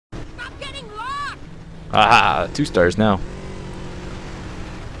Ah, 2 stars now.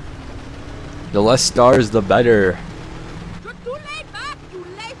 The less stars, the better. You're too late, Mac, you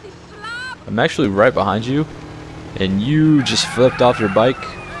lazy slob. I'm actually right behind you, and you just flipped off your bike.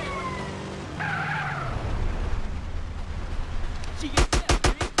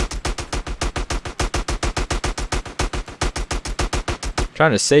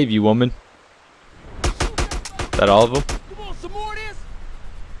 Trying to save you, woman. Is that all of them?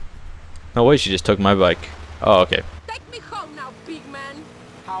 No way, she just took my bike. Oh, okay. Take me home now, big man.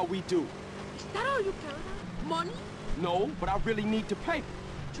 How we do? Is that all you care about? Money? No, but I really need to pay.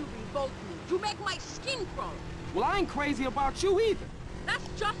 You revolt me. You make my skin crawl. Well, I ain't crazy about you either. That's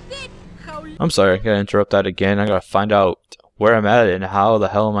just it. How I'm sorry, I gotta interrupt that again. I gotta find out where I'm at and how the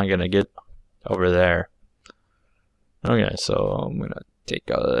hell am I gonna get over there. Okay, so I'm gonna take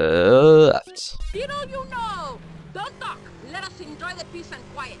a left. little you know. Don't talk. Let us enjoy the peace and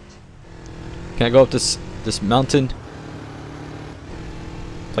quiet. Can I go up this mountain?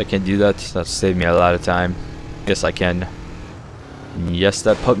 If I can do that, that'll save me a lot of time. Yes, I can. And yes,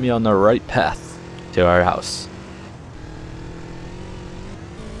 that put me on the right path to our house.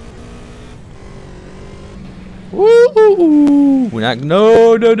 Woo! We're not.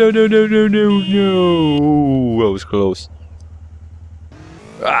 No! That was close.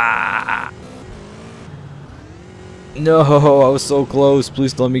 Ah! No, I was so close.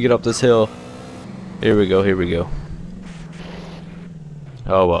 Please let me get up this hill. Here we go. Here we go.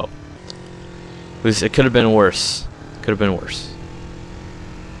 Oh well. At least it could have been worse. Could have been worse.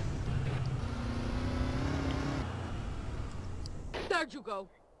 There you go.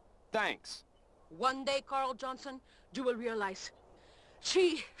 Thanks. One day, Carl Johnson, you will realize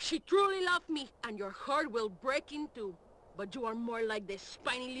she truly loved me, and your heart will break in two. But you are more like the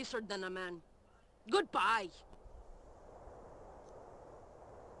spiny lizard than a man. Goodbye.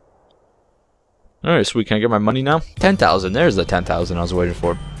 Alright, sweet. Can I get my money now? 10,000. There's the 10,000 I was waiting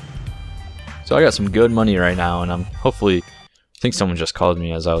for. So I got some good money right now, and I'm hopefully. I think someone just called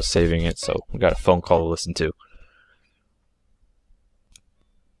me as I was saving it, so we got a phone call to listen to.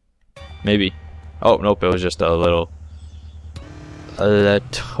 Maybe. Oh, nope. It was just a little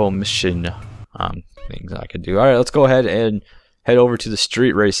mission. Things I could do. Alright, let's go ahead and head over to the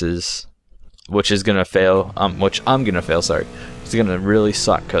street races, which is gonna fail. Which I'm gonna fail. Sorry, it's gonna really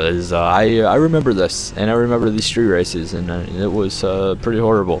suck because I remember this, and I remember these street races, and it was pretty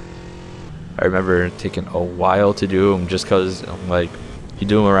horrible. I remember taking a while to do them just because like you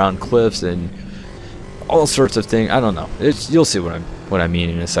do them around cliffs and all sorts of things. I don't know. You'll see what I mean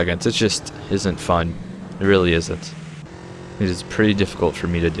in a second. It just isn't fun. It really isn't. It is pretty difficult for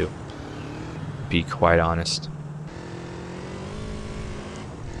me to do. Be quite honest.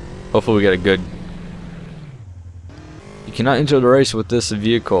 Hopefully we get a good. You cannot enter the race with this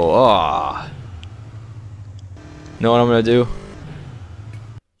vehicle. Ah. Know what I'm gonna do?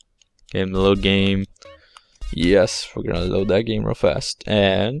 Game the load game. Yes, we're gonna load that game real fast.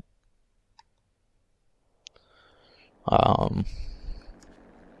 And okay,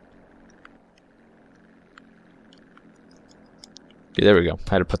 there we go.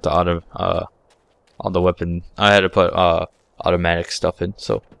 I had to put the on the weapon. I had to put automatic stuff in,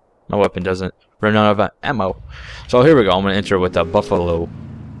 so my weapon doesn't run out of ammo. So here we go. I'm gonna enter with a buffalo.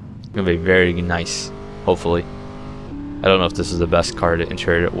 It's gonna be very nice. Hopefully, I don't know if this is the best car to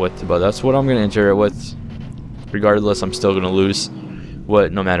enter it with, but that's what I'm gonna enter it with. Regardless, I'm still gonna lose.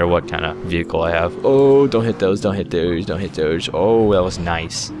 No matter what kind of vehicle I have. Oh, don't hit those! Don't hit those! Don't hit those! Oh, that was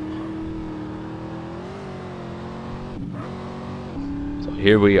nice. So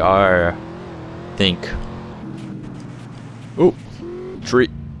here we are. Think. Oh, tree.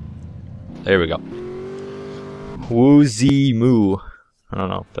 There we go. Woozy moo. I don't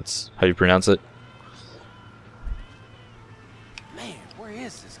know if that's how you pronounce it. Man, where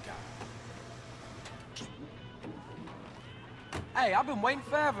is this guy? Hey, I've been waiting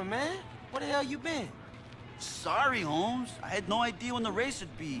forever, man. Where the hell you been? Sorry, Holmes. I had no idea when the race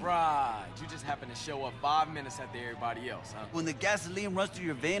would be. Right, you just happened to show up 5 minutes after everybody else, huh? When the gasoline runs through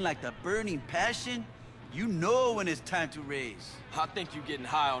your vein like the burning passion, you know when it's time to race. I think you're getting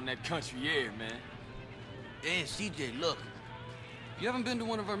high on that country air, man. Hey, CJ, look. You haven't been to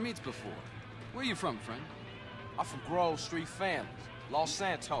one of our meets before. Where are you from, friend? I'm from Grove Street Families, Los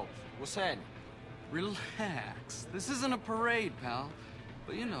Santos. What's happening? Relax. This isn't a parade, pal.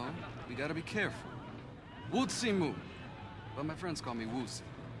 But you know, we gotta be careful. Wootsy Moo. But my friends call me Wootsy.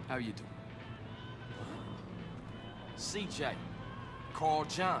 How you doing? CJ. Carl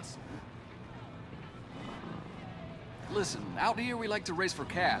Johnson. Listen, out here we like to race for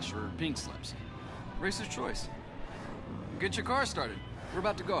cash or pink slips. Racer's choice. Get your car started. We're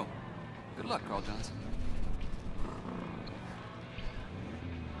about to go. Good luck, Carl Johnson.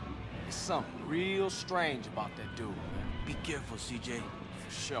 There's something real strange about that dude, man. Be careful, CJ.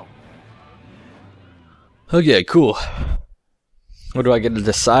 For sure. Okay, cool. What do I get to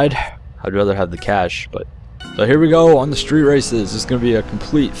decide? I'd rather have the cash, but... So here we go on the street races. This is going to be a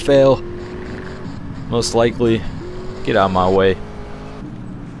complete fail. Most likely. Get out of my way.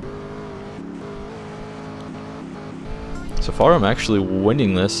 So far I'm actually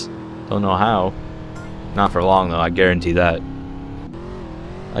winning this. Don't know how. Not for long though, I guarantee that.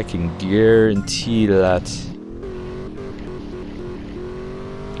 I can guarantee that.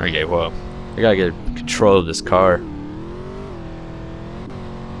 Okay, well, I gotta get control of this car.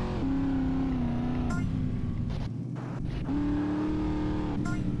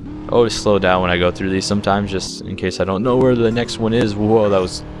 I always slow down when I go through these sometimes, just in case I don't know where the next one is. Whoa, that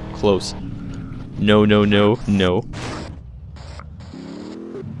was close. No, no, no, no.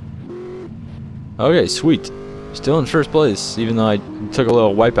 Okay, sweet. Still in first place, even though I took a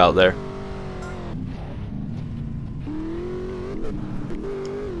little wipeout there.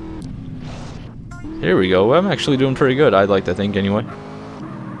 Here we go. I'm actually doing pretty good, I'd like to think anyway.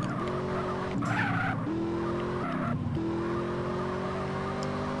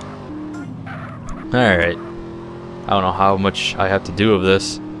 Alright. I don't know how much I have to do of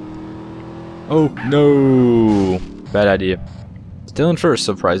this. Oh, no! Bad idea. Still in first,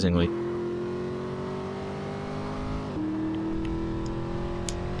 surprisingly.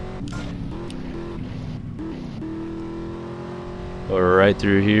 Go right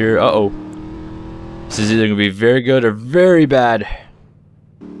through here. Uh-oh. This is either going to be very good or very bad.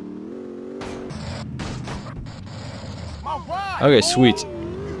 Okay, sweet.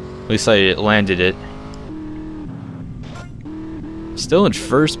 At least I landed it. Still in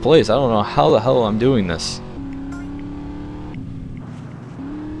first place. I don't know how the hell I'm doing this.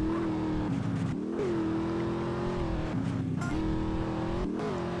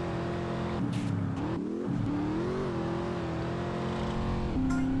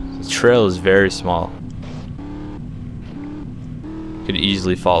 The trail is very small. Could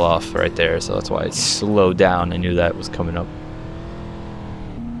easily fall off right there, so that's why I slowed down. I knew that was coming up.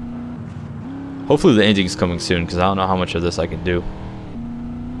 Hopefully the ending's coming soon, because I don't know how much of this I can do.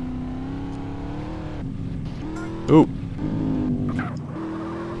 Ooh.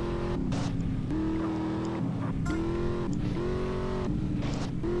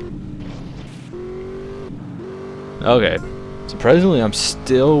 Okay. Surprisingly, I'm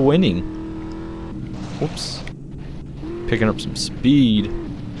still winning. Whoops. Picking up some speed.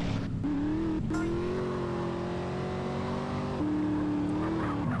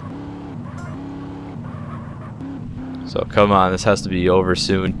 So come on, this has to be over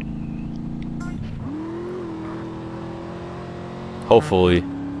soon. Hopefully.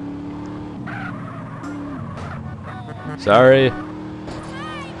 Sorry.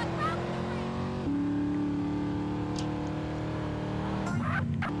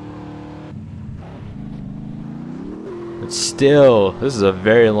 But still, this is a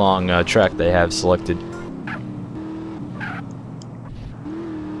very long track they have selected.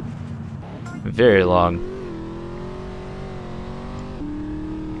 Very long.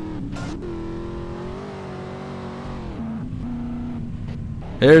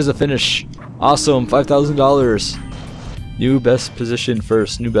 There's the finish. Awesome, $5,000. New best position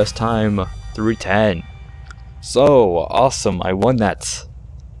first, new best time, 3:10. So awesome, I won that.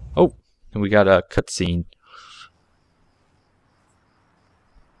 Oh, and we got a cutscene.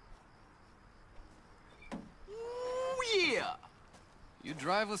 Ooh, yeah! You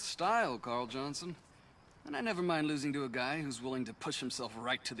drive with style, Carl Johnson. And I never mind losing to a guy who's willing to push himself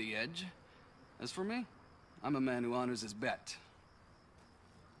right to the edge. As for me, I'm a man who honors his bet.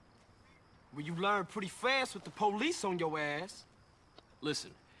 Well, you learn pretty fast with the police on your ass.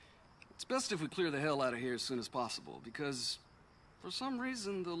 Listen, it's best if we clear the hell out of here as soon as possible, because for some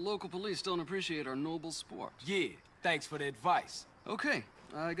reason the local police don't appreciate our noble sport. Yeah, thanks for the advice. Okay,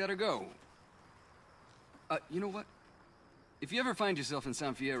 I gotta go. You know what? If you ever find yourself in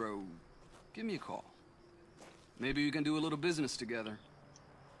San Fierro, give me a call. Maybe we can do a little business together.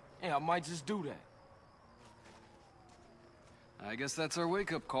 Yeah, I might just do that. I guess that's our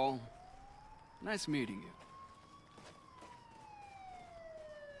wake-up call. Nice meeting you.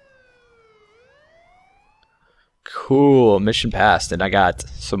 Cool, mission passed, and I got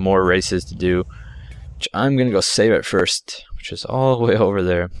some more races to do, which I'm gonna go save it first, which is all the way over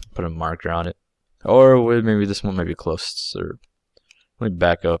there. Put a marker on it, or maybe this one might be closer. Let me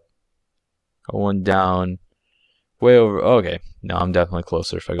back up. Go one down, way over. Okay, no, I'm definitely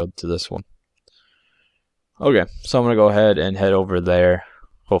closer if I go to this one. Okay, so I'm gonna go ahead and head over there.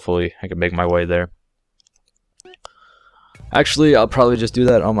 Hopefully, I can make my way there. Actually, I'll probably just do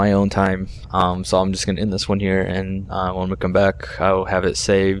that on my own time. So I'm just gonna end this one here, and when we come back, I'll have it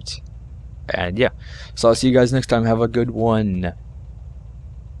saved. And yeah, so I'll see you guys next time. Have a good one.